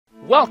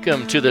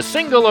Welcome to the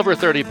Single Over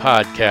 30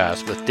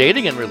 podcast with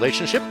dating and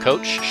relationship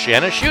coach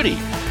Shanna Schutte.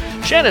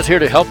 Shanna's here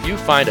to help you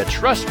find a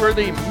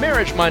trustworthy,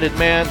 marriage-minded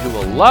man who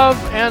will love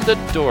and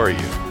adore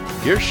you.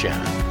 Here's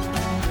Shanna.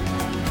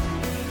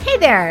 Hey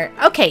there.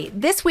 Okay,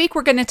 this week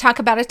we're going to talk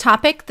about a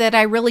topic that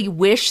I really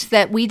wish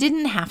that we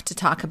didn't have to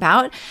talk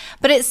about,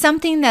 but it's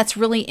something that's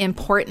really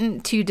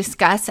important to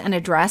discuss and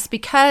address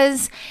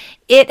because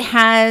it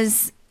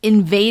has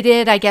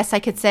invaded, I guess I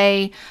could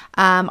say,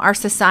 our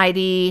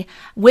society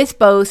with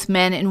both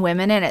men and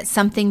women, and it's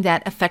something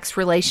that affects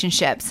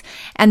relationships,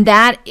 and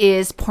that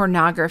is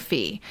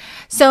pornography.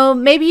 So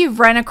maybe you've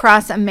run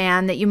across a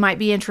man that you might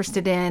be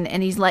interested in,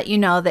 and he's let you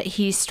know that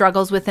he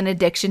struggles with an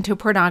addiction to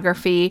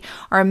pornography,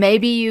 or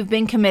maybe you've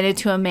been committed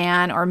to a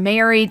man or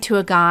married to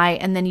a guy,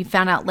 and then you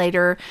found out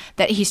later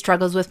that he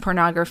struggles with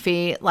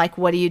pornography. Like,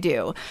 what do you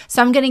do?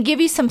 So I'm going to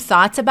give you some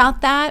thoughts about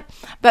that,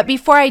 but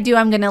before I do,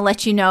 I'm going to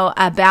let you know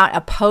about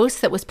a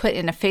post that was put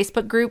in a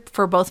Facebook group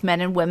for both men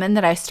and women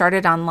that I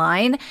started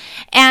online.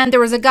 And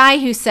there was a guy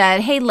who said,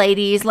 hey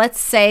ladies, let's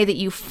say that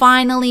you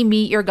finally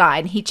meet your guy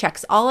and he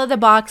checks all of the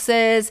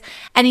boxes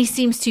and he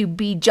seems to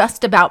be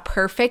just about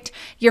perfect.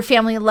 Your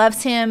family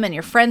loves him and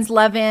your friends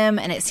love him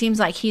and it seems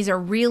like he's a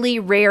really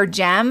rare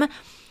gem.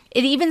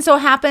 It even so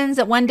happens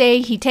that one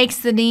day he takes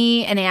the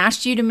knee and he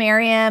asks you to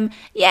marry him.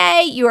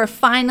 Yay, you are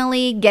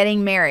finally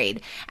getting married.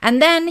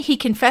 And then he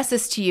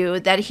confesses to you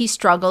that he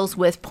struggles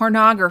with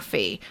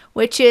pornography,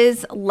 which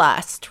is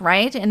lust,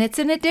 right? And it's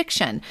an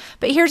addiction.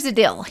 But here's the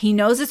deal. He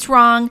knows it's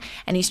wrong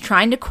and he's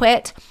trying to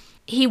quit.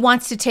 He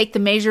wants to take the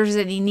measures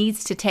that he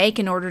needs to take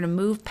in order to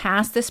move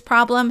past this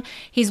problem.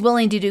 He's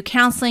willing to do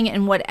counseling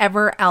and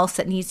whatever else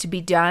that needs to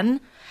be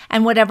done.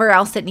 And whatever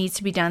else that needs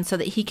to be done so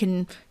that he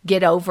can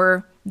get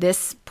over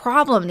this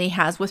problem that he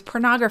has with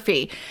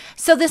pornography.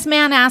 So this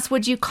man asked,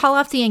 would you call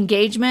off the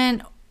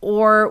engagement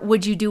or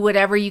would you do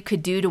whatever you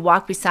could do to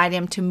walk beside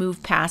him to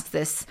move past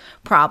this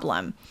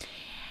problem?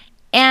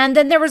 And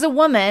then there was a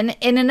woman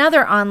in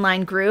another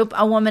online group.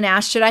 A woman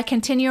asked, should I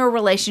continue a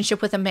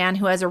relationship with a man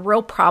who has a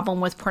real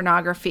problem with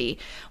pornography?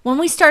 When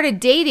we started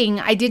dating,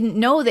 I didn't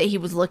know that he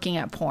was looking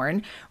at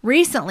porn.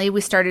 Recently,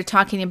 we started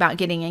talking about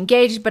getting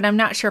engaged, but I'm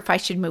not sure if I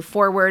should move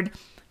forward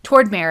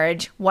toward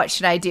marriage. What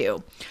should I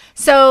do?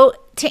 So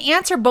to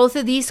answer both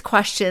of these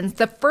questions,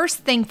 the first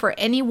thing for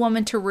any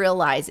woman to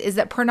realize is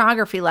that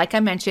pornography, like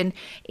I mentioned,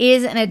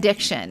 is an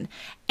addiction.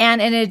 And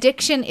an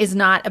addiction is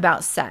not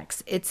about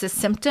sex. It's a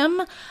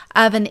symptom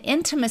of an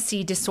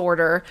intimacy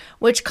disorder,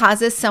 which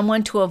causes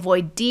someone to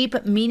avoid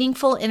deep,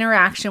 meaningful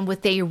interaction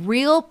with a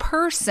real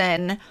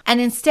person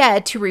and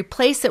instead to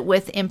replace it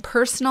with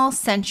impersonal,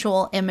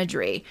 sensual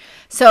imagery.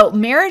 So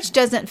marriage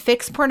doesn't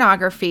fix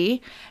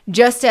pornography,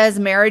 just as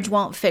marriage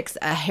won't fix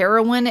a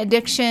heroin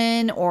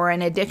addiction or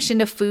an addiction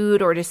to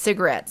food or to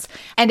cigarettes.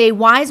 And a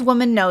wise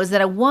woman knows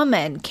that a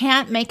woman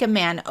can't make a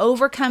man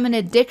overcome an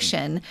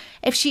addiction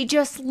if she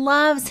just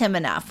loves him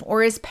enough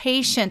or is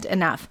patient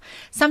enough.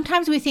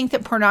 Sometimes we think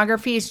that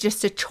pornography is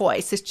just a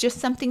choice. It's just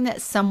something that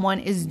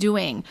someone is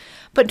doing.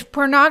 But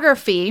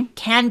pornography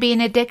can be an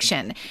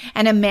addiction,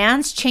 and a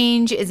man's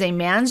change is a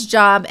man's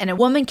job, and a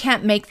woman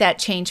can't make that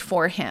change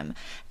for him.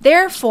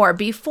 Therefore,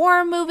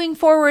 before moving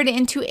forward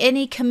into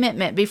any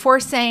commitment, before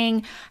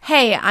saying,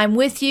 hey, I'm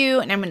with you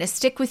and I'm going to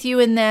stick with you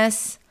in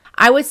this,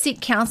 I would seek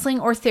counseling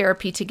or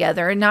therapy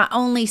together, not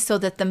only so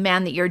that the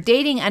man that you're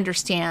dating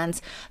understands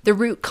the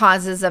root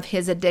causes of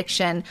his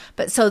addiction,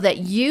 but so that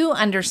you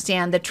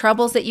understand the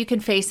troubles that you can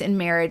face in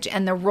marriage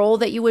and the role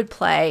that you would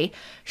play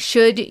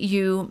should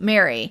you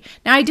marry.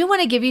 Now, I do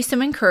want to give you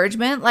some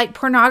encouragement, like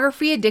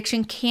pornography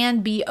addiction can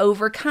be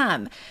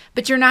overcome,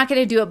 but you're not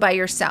going to do it by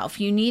yourself.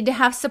 You need to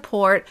have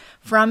support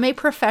from a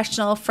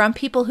professional, from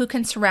people who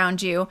can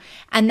surround you,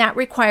 and that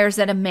requires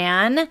that a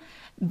man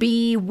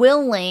be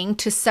willing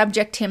to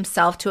subject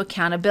himself to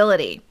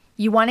accountability.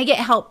 You want to get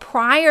help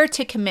prior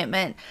to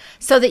commitment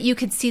so that you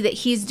can see that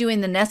he's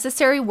doing the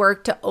necessary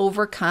work to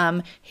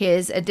overcome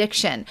his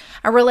addiction.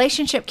 A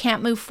relationship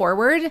can't move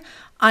forward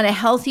on a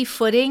healthy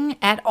footing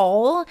at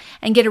all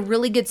and get a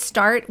really good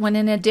start when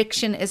an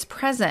addiction is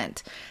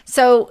present.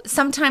 So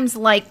sometimes,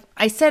 like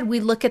I said, we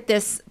look at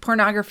this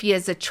pornography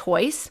as a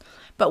choice.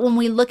 But when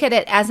we look at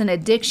it as an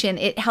addiction,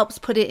 it helps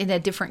put it in a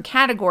different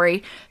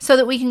category so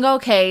that we can go,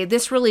 okay,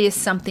 this really is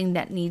something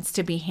that needs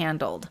to be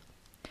handled.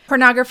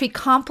 Pornography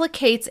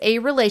complicates a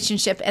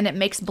relationship and it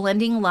makes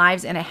blending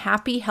lives in a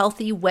happy,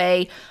 healthy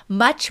way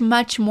much,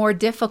 much more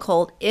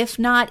difficult, if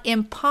not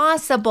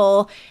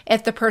impossible,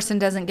 if the person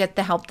doesn't get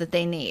the help that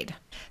they need.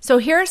 So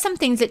here are some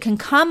things that can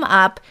come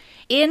up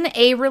in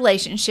a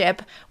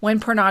relationship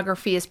when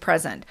pornography is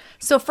present.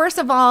 So first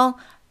of all,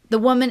 the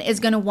woman is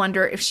going to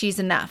wonder if she's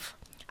enough.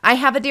 I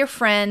have a dear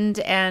friend,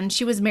 and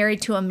she was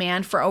married to a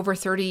man for over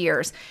 30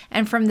 years.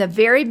 And from the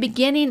very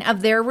beginning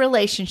of their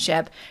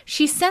relationship,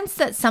 she sensed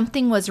that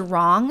something was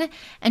wrong.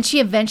 And she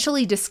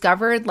eventually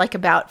discovered, like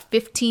about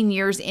 15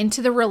 years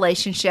into the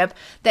relationship,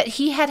 that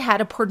he had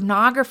had a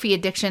pornography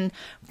addiction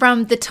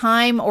from the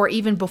time or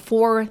even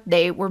before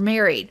they were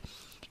married.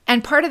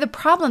 And part of the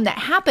problem that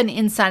happened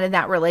inside of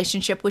that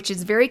relationship, which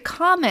is very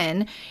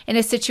common in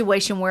a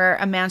situation where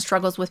a man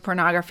struggles with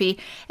pornography,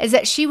 is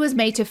that she was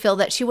made to feel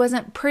that she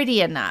wasn't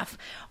pretty enough,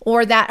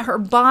 or that her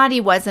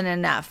body wasn't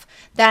enough,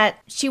 that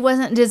she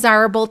wasn't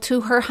desirable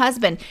to her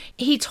husband.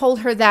 He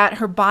told her that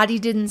her body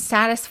didn't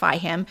satisfy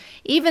him,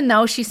 even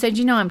though she said,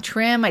 I'm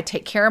trim, I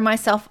take care of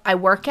myself, I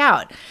work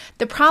out.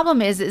 The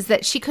problem is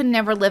that she could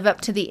never live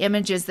up to the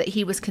images that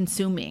he was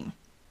consuming.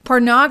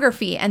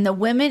 Pornography and the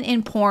women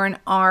in porn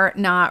are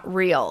not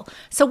real.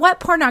 So what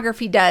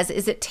pornography does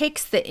is it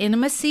takes the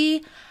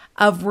intimacy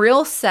of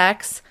real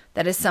sex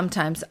that is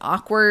sometimes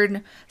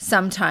awkward,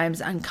 sometimes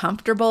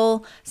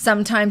uncomfortable,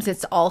 sometimes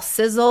it's all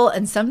sizzle,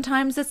 and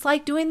sometimes it's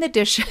like doing the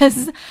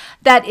dishes,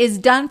 that is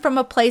done from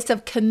a place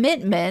of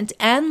commitment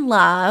and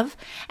love,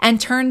 and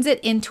turns it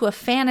into a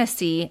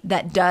fantasy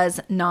that does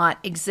not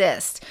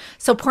exist.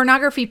 So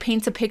pornography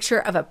paints a picture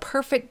of a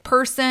perfect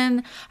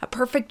person, a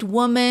perfect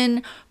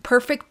woman,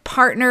 perfect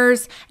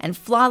partners, and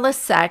flawless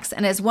sex.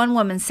 And as one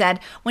woman said,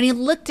 when he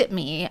looked at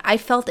me, I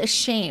felt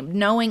ashamed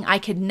knowing I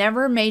could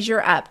never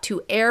measure up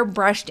to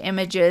airbrushed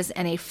images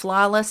and a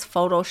flawless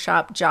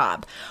Photoshop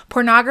job.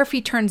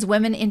 Pornography turns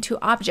women into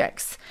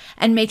objects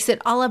and makes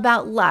it all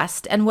about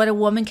lust and what a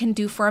woman can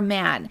do for a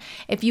man.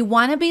 If you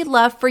want to be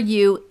loved for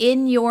you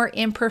in your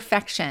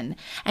imperfection,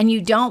 and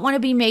you don't want to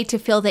be made to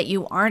feel that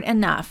you aren't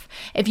enough,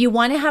 if you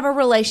want to have a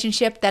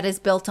relationship that is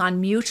built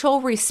on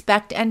mutual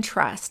respect and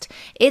trust,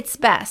 it's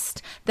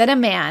best that a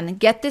man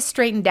get this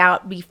straightened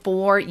out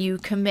before you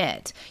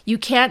commit. You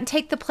can't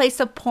take the place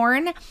of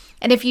porn.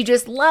 And if you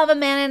just love a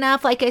man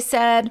enough, like I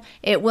said,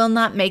 it will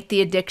not make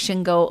the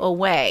addiction go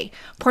away.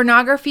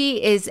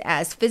 Pornography is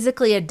as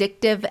physically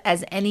addictive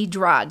as any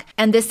drug.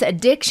 And this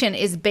addiction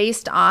is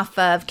based off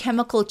of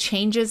chemical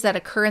changes that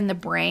occur in the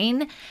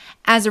brain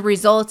as a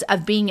result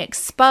of being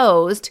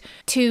exposed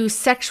to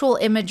sexual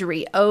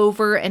imagery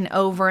over and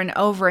over and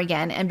over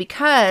again. And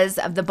because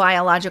of the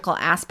biological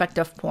aspect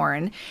of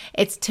porn,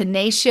 it's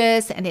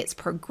tenacious and it's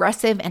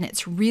progressive and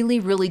it's really,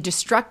 really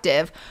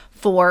destructive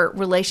for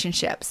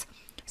relationships.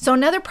 So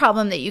another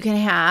problem that you can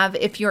have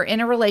if you're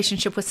in a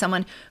relationship with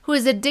someone who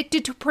is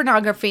addicted to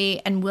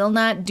pornography and will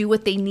not do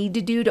what they need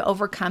to do to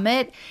overcome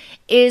it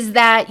is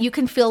that you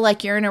can feel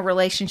like you're in a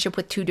relationship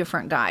with two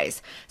different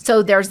guys.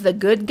 So there's the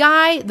good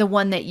guy, the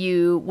one that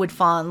you would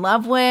fall in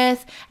love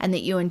with and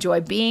that you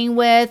enjoy being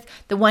with,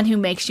 the one who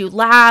makes you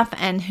laugh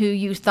and who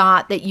you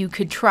thought that you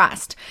could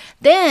trust.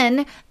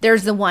 Then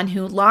there's the one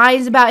who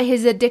lies about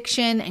his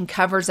addiction and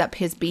covers up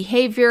his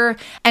behavior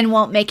and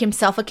won't make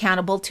himself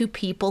accountable to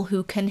people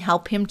who can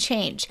help him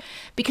change.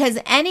 Because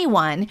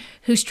anyone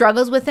who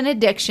struggles with an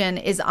addiction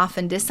is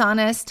often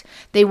dishonest.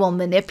 They will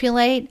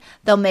manipulate.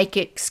 They'll make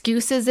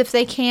excuses if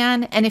they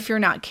can. And if you're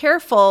not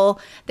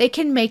careful, they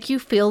can make you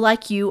feel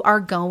like you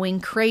are going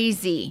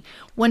crazy.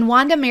 When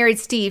Wanda married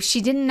Steve,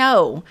 she didn't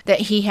know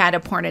that he had a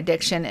porn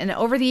addiction. And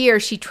over the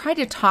years, she tried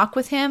to talk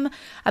with him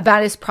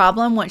about his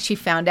problem once she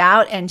found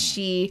out. And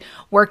she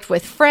worked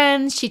with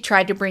friends. She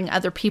tried to bring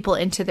other people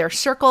into their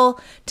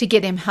circle to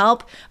get him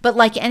help. But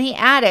like any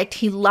addict,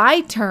 he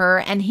lied to her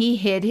and he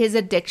hid his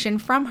addiction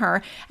from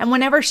her. And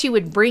whenever she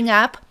would bring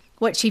up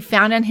what she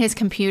found on his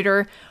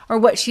computer or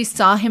what she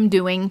saw him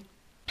doing,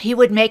 he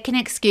would make an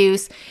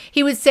excuse.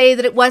 He would say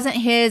that it wasn't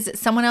his,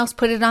 someone else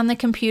put it on the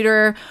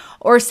computer,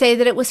 or say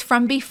that it was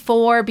from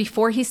before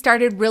he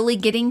started really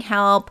getting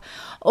help,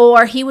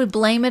 or he would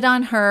blame it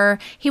on her.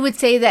 He would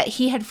say that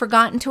he had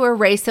forgotten to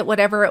erase it,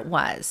 whatever it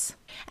was.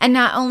 And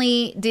not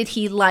only did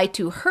he lie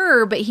to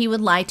her, but he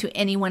would lie to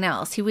anyone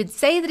else. He would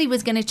say that he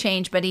was going to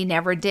change, but he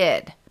never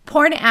did.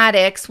 Porn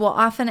addicts will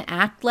often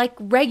act like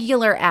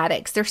regular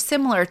addicts. They're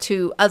similar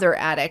to other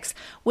addicts,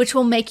 which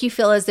will make you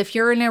feel as if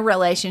you're in a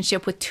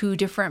relationship with two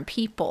different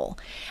people.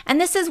 And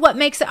this is what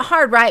makes it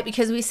hard, right?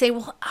 Because we say,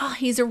 well,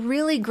 he's a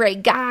really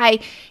great guy.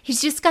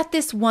 He's just got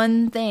this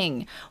one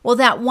thing. Well,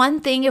 that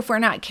one thing, if we're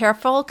not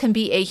careful, can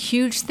be a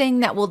huge thing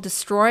that will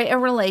destroy a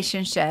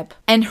relationship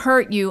and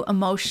hurt you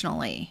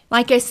emotionally.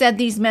 Like I said,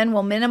 these men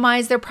will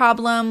minimize their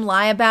problem,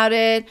 lie about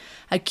it,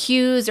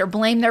 accuse or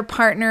blame their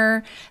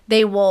partner.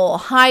 They will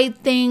hide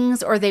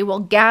things, or they will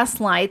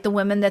gaslight the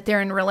women that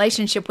they're in a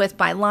relationship with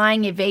by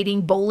lying,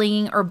 evading,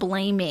 bullying, or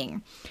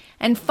blaming.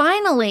 And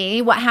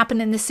finally, what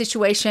happened in this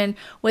situation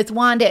with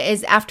Wanda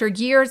is after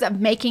years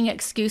of making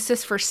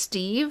excuses for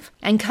Steve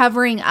and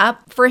covering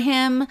up for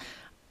him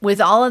with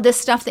all of this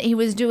stuff that he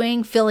was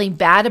doing, feeling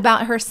bad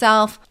about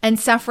herself and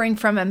suffering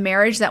from a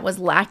marriage that was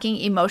lacking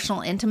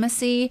emotional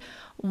intimacy,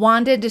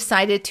 Wanda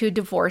decided to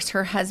divorce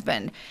her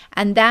husband.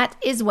 And that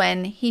is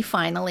when he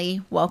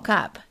finally woke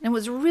up. It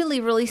was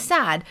really, really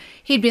sad.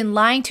 He'd been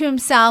lying to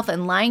himself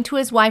and lying to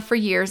his wife for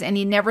years, and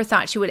he never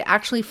thought she would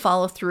actually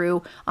follow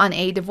through on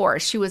a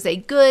divorce. She was a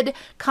good,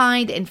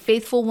 kind, and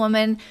faithful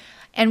woman.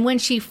 And when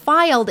she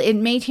filed, it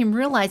made him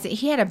realize that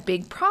he had a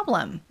big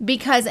problem,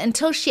 because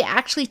until she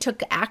actually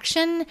took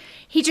action,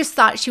 he just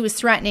thought she was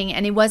threatening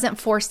and he wasn't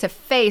forced to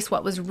face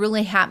what was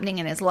really happening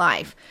in his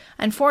life.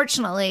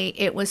 Unfortunately,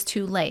 it was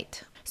too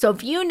late. So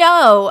if you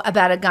know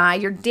about a guy,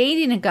 you're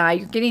dating a guy,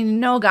 you're getting to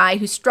know a guy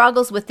who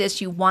struggles with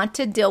this, you want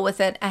to deal with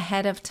it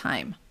ahead of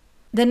time.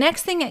 The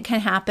next thing that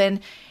can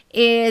happen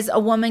is a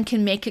woman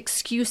can make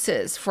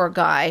excuses for a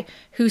guy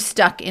who's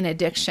stuck in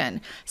addiction.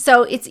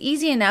 So it's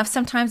easy enough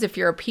sometimes if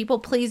you're a people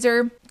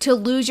pleaser to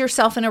lose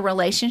yourself in a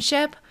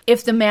relationship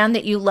if the man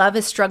that you love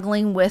is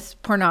struggling with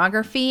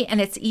pornography.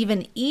 And it's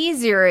even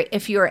easier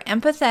if you're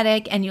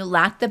empathetic and you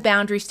lack the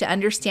boundaries to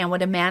understand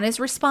what a man is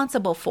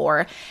responsible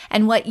for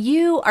and what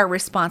you are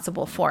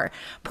responsible for.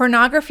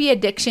 Pornography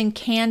addiction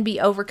can be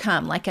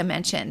overcome, like I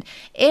mentioned,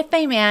 if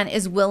a man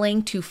is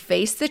willing to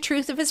face the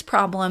truth of his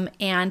problem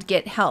and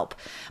get help.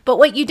 But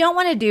what you don't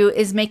want to do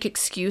is make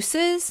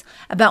excuses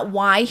about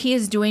why he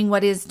is doing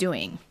what he's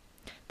doing.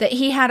 That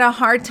he had a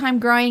hard time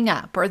growing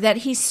up, or that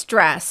he's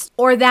stressed,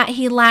 or that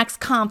he lacks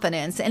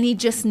confidence and he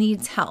just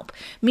needs help.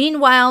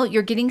 Meanwhile,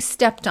 you're getting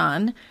stepped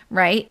on,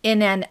 right,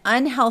 in an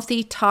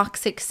unhealthy,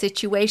 toxic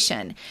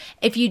situation.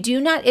 If you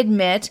do not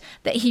admit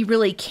that he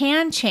really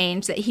can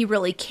change, that he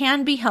really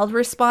can be held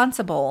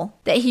responsible,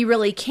 that he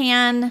really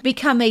can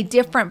become a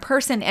different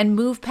person and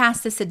move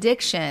past this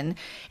addiction,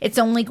 it's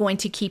only going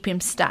to keep him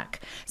stuck.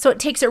 So it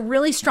takes a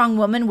really strong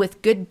woman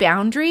with good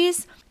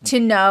boundaries to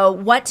know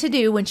what to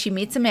do when she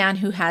meets a man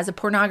who has a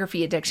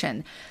pornography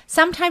addiction.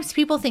 Sometimes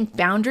people think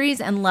boundaries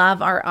and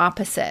love are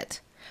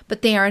opposite,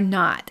 but they are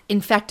not.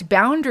 In fact,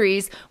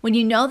 boundaries, when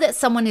you know that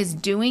someone is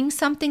doing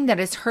something that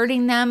is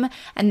hurting them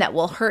and that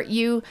will hurt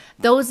you,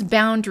 those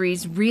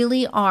boundaries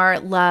really are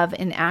love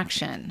in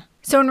action.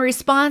 So in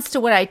response to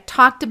what I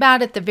talked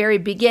about at the very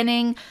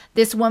beginning,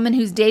 this woman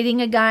who's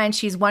dating a guy and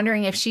she's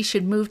wondering if she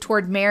should move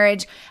toward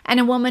marriage,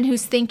 and a woman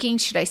who's thinking,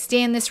 should I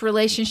stay in this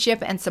relationship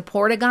and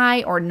support a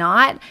guy or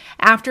not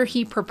after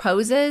he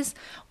proposes?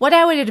 What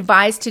I would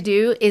advise to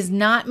do is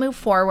not move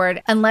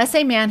forward unless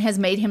a man has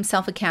made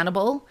himself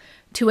accountable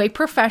to a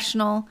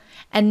professional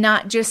and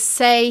not just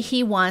say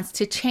he wants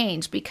to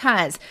change,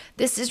 because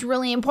this is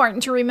really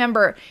important to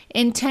remember.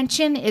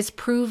 Intention is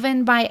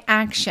proven by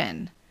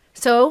action.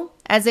 So,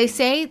 as they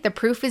say, the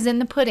proof is in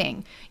the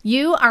pudding.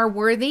 You are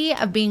worthy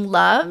of being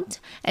loved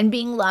and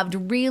being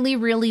loved really,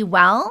 really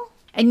well.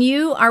 And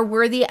you are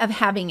worthy of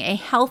having a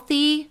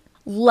healthy,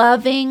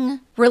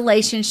 loving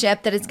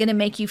relationship that is going to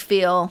make you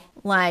feel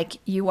like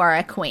you are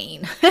a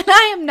queen. And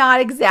I am not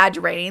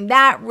exaggerating.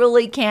 That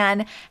really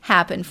can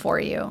happen for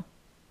you.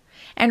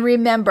 And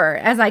remember,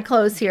 as I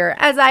close here,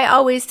 as I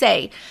always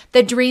say,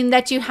 the dream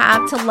that you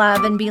have to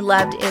love and be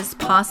loved is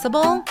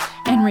possible.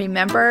 And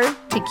remember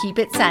to keep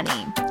it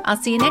sunny. I'll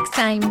see you next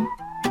time.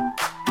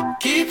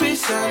 Keep it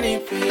sunny,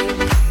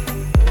 baby.